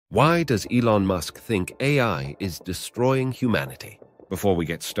Why does Elon Musk think AI is destroying humanity? Before we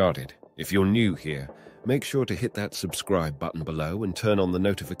get started, if you're new here, make sure to hit that subscribe button below and turn on the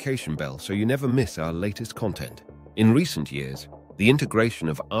notification bell so you never miss our latest content. In recent years, the integration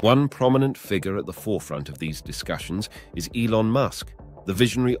of one prominent figure at the forefront of these discussions is Elon Musk, the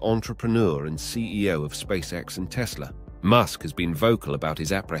visionary entrepreneur and CEO of SpaceX and Tesla. Musk has been vocal about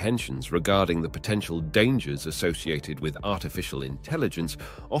his apprehensions regarding the potential dangers associated with artificial intelligence,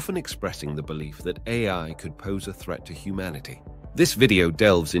 often expressing the belief that AI could pose a threat to humanity. This video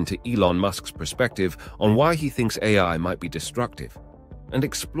delves into Elon Musk's perspective on why he thinks AI might be destructive, and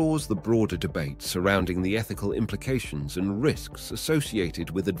explores the broader debate surrounding the ethical implications and risks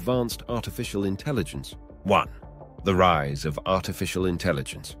associated with advanced artificial intelligence. 1. The rise of artificial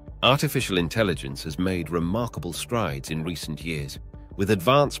intelligence. Artificial intelligence has made remarkable strides in recent years, with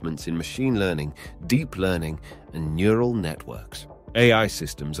advancements in machine learning, deep learning, and neural networks. AI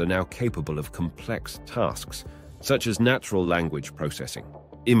systems are now capable of complex tasks, such as natural language processing,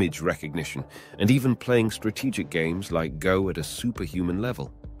 image recognition, and even playing strategic games like Go at a superhuman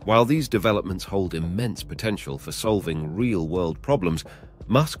level. While these developments hold immense potential for solving real-world problems,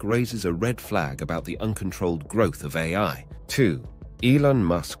 Musk raises a red flag about the uncontrolled growth of AI. 2. Elon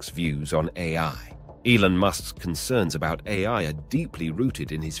Musk's views on AI. Elon Musk's concerns about AI are deeply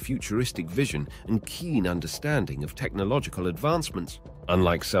rooted in his futuristic vision and keen understanding of technological advancements.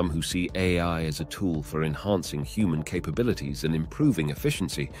 Unlike some who see AI as a tool for enhancing human capabilities and improving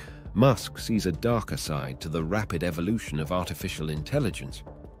efficiency, Musk sees a darker side to the rapid evolution of artificial intelligence.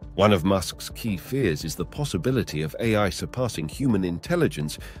 One of Musk's key fears is the possibility of AI surpassing human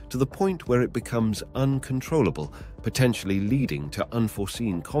intelligence to the point where it becomes uncontrollable, potentially leading to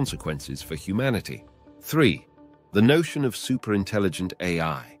unforeseen consequences for humanity. 3. The notion of superintelligent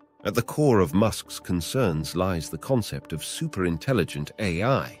AI. At the core of Musk's concerns lies the concept of superintelligent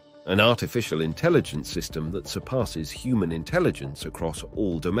AI, an artificial intelligence system that surpasses human intelligence across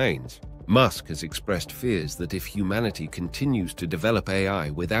all domains. Musk has expressed fears that if humanity continues to develop AI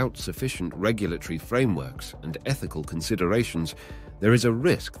without sufficient regulatory frameworks and ethical considerations, there is a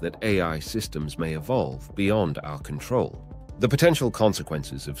risk that AI systems may evolve beyond our control. The potential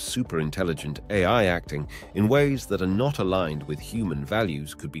consequences of superintelligent AI acting in ways that are not aligned with human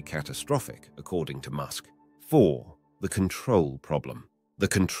values could be catastrophic, according to Musk. 4. The control problem. The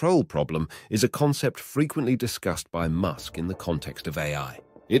control problem is a concept frequently discussed by Musk in the context of AI.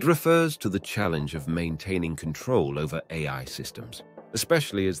 It refers to the challenge of maintaining control over AI systems,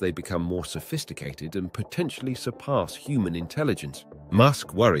 especially as they become more sophisticated and potentially surpass human intelligence.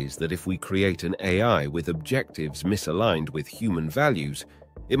 Musk worries that if we create an AI with objectives misaligned with human values,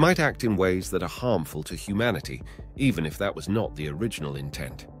 it might act in ways that are harmful to humanity, even if that was not the original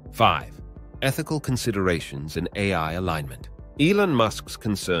intent. 5. Ethical considerations and AI alignment. Elon Musk's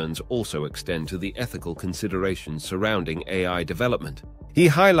concerns also extend to the ethical considerations surrounding AI development. He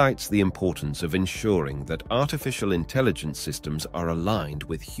highlights the importance of ensuring that artificial intelligence systems are aligned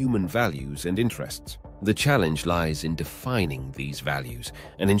with human values and interests. The challenge lies in defining these values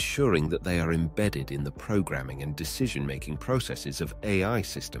and ensuring that they are embedded in the programming and decision-making processes of AI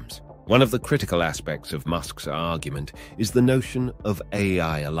systems. One of the critical aspects of Musk's argument is the notion of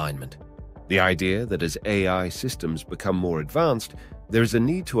AI alignment. The idea that as AI systems become more advanced, there is a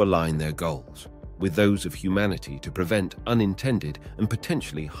need to align their goals with those of humanity to prevent unintended and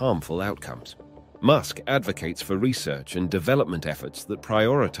potentially harmful outcomes. Musk advocates for research and development efforts that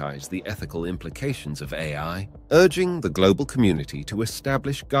prioritize the ethical implications of AI, urging the global community to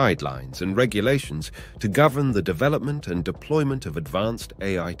establish guidelines and regulations to govern the development and deployment of advanced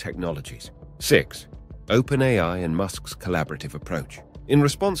AI technologies. 6. OpenAI and Musk's collaborative approach. In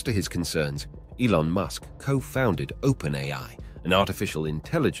response to his concerns, Elon Musk co-founded OpenAI, an artificial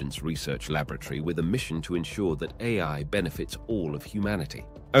intelligence research laboratory with a mission to ensure that AI benefits all of humanity.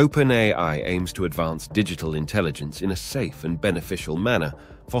 OpenAI aims to advance digital intelligence in a safe and beneficial manner,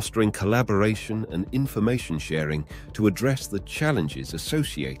 fostering collaboration and information sharing to address the challenges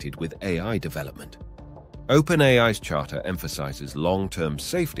associated with AI development. OpenAI's charter emphasizes long-term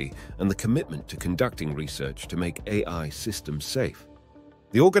safety and the commitment to conducting research to make AI systems safe.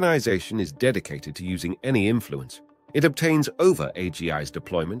 The organization is dedicated to using any influence it obtains over AGI's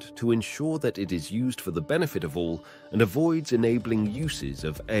deployment to ensure that it is used for the benefit of all and avoids enabling uses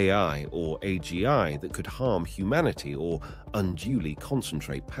of AI or AGI that could harm humanity or unduly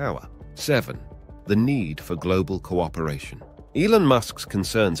concentrate power. 7. The need for global cooperation. Elon Musk's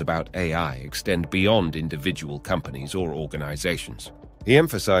concerns about AI extend beyond individual companies or organizations. He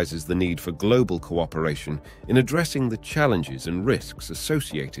emphasizes the need for global cooperation in addressing the challenges and risks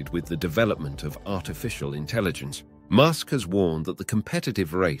associated with the development of artificial intelligence. Musk has warned that the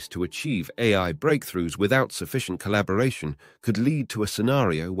competitive race to achieve AI breakthroughs without sufficient collaboration could lead to a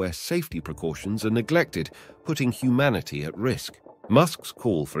scenario where safety precautions are neglected, putting humanity at risk. Musk's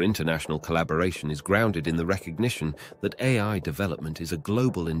call for international collaboration is grounded in the recognition that AI development is a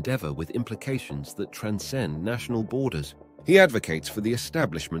global endeavor with implications that transcend national borders. He advocates for the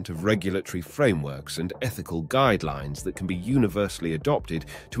establishment of regulatory frameworks and ethical guidelines that can be universally adopted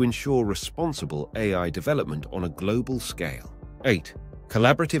to ensure responsible AI development on a global scale. 8.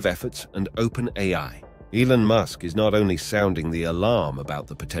 Collaborative efforts and OpenAI. Elon Musk is not only sounding the alarm about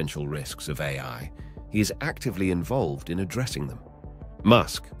the potential risks of AI, he is actively involved in addressing them.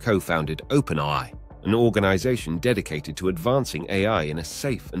 Musk co-founded OpenAI, an organization dedicated to advancing AI in a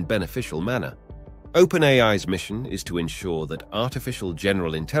safe and beneficial manner. OpenAI's mission is to ensure that artificial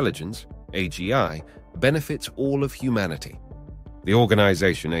general intelligence, AGI, benefits all of humanity. The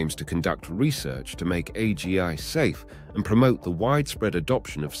organization aims to conduct research to make AGI safe and promote the widespread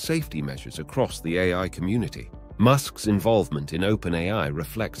adoption of safety measures across the AI community. Musk's involvement in OpenAI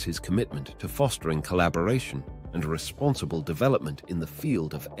reflects his commitment to fostering collaboration and responsible development in the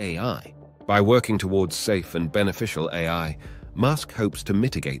field of AI. By working towards safe and beneficial AI, Musk hopes to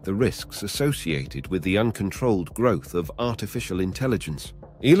mitigate the risks associated with the uncontrolled growth of artificial intelligence.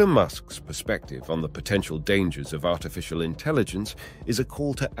 Elon Musk's perspective on the potential dangers of artificial intelligence is a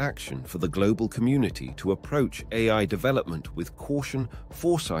call to action for the global community to approach AI development with caution,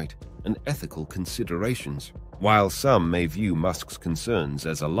 foresight, and ethical considerations. While some may view Musk's concerns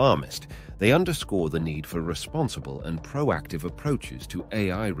as alarmist, they underscore the need for responsible and proactive approaches to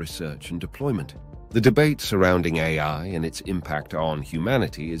AI research and deployment. The debate surrounding AI and its impact on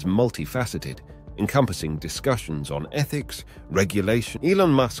humanity is multifaceted, encompassing discussions on ethics, regulation. Elon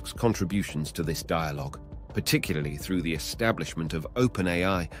Musk's contributions to this dialogue, particularly through the establishment of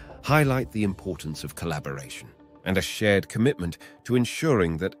OpenAI, highlight the importance of collaboration and a shared commitment to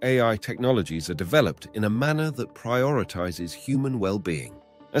ensuring that AI technologies are developed in a manner that prioritizes human well-being.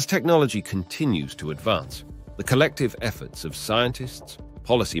 As technology continues to advance, the collective efforts of scientists,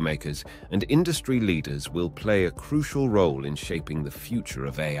 policymakers, and industry leaders will play a crucial role in shaping the future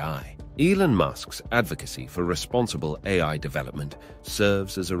of AI. Elon Musk's advocacy for responsible AI development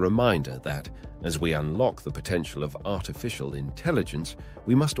serves as a reminder that, as we unlock the potential of artificial intelligence,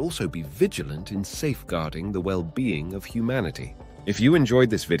 we must also be vigilant in safeguarding the well-being of humanity. If you enjoyed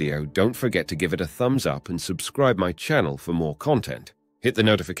this video, don't forget to give it a thumbs up and subscribe my channel for more content. Hit the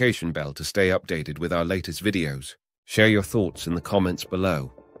notification bell to stay updated with our latest videos. Share your thoughts in the comments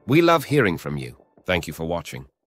below. We love hearing from you. Thank you for watching.